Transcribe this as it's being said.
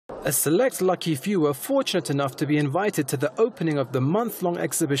A select lucky few were fortunate enough to be invited to the opening of the month-long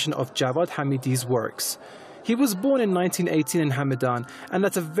exhibition of Javad Hamidi's works. He was born in 1918 in Hamadan and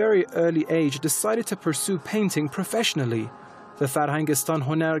at a very early age decided to pursue painting professionally. The Farhangistan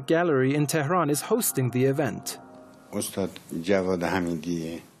Honar Gallery in Tehran is hosting the event.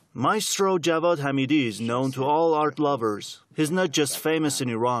 Maestro Javad Hamidi is known to all art lovers. He's not just famous in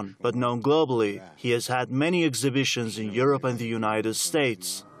Iran, but known globally. He has had many exhibitions in Europe and the United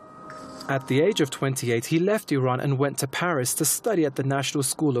States. At the age of 28, he left Iran and went to Paris to study at the National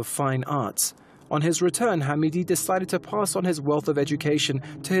School of Fine Arts. On his return, Hamidi decided to pass on his wealth of education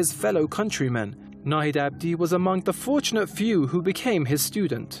to his fellow countrymen. Nahid Abdi was among the fortunate few who became his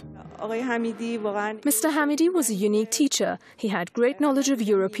student. Mr. Hamidi was a unique teacher. He had great knowledge of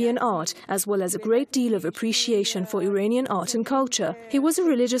European art, as well as a great deal of appreciation for Iranian art and culture. He was a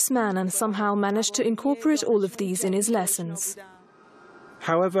religious man and somehow managed to incorporate all of these in his lessons.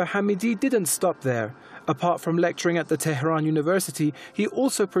 However, Hamidi didn't stop there. Apart from lecturing at the Tehran University, he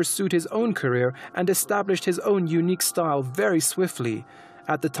also pursued his own career and established his own unique style very swiftly.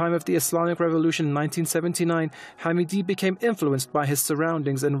 At the time of the Islamic Revolution in 1979, Hamidi became influenced by his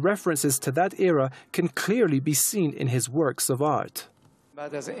surroundings, and references to that era can clearly be seen in his works of art.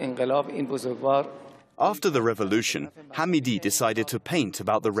 After the revolution, Hamidi decided to paint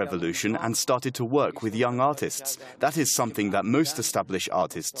about the revolution and started to work with young artists. That is something that most established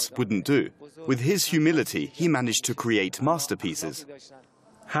artists wouldn't do. With his humility, he managed to create masterpieces.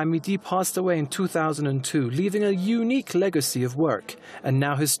 Hamidi passed away in 2002, leaving a unique legacy of work. And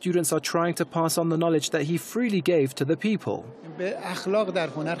now his students are trying to pass on the knowledge that he freely gave to the people.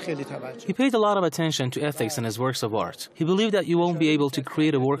 He paid a lot of attention to ethics in his works of art. He believed that you won't be able to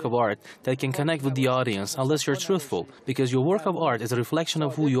create a work of art that can connect with the audience unless you're truthful, because your work of art is a reflection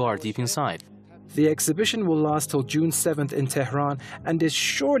of who you are deep inside. The exhibition will last till June 7th in Tehran and is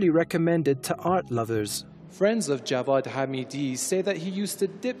surely recommended to art lovers. Friends of Javad Hamidi say that he used to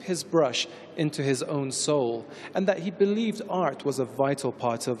dip his brush into his own soul and that he believed art was a vital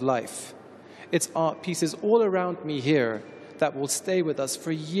part of life. It's art pieces all around me here that will stay with us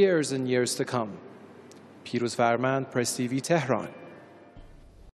for years and years to come. Piruz Farman, Press TV, Tehran.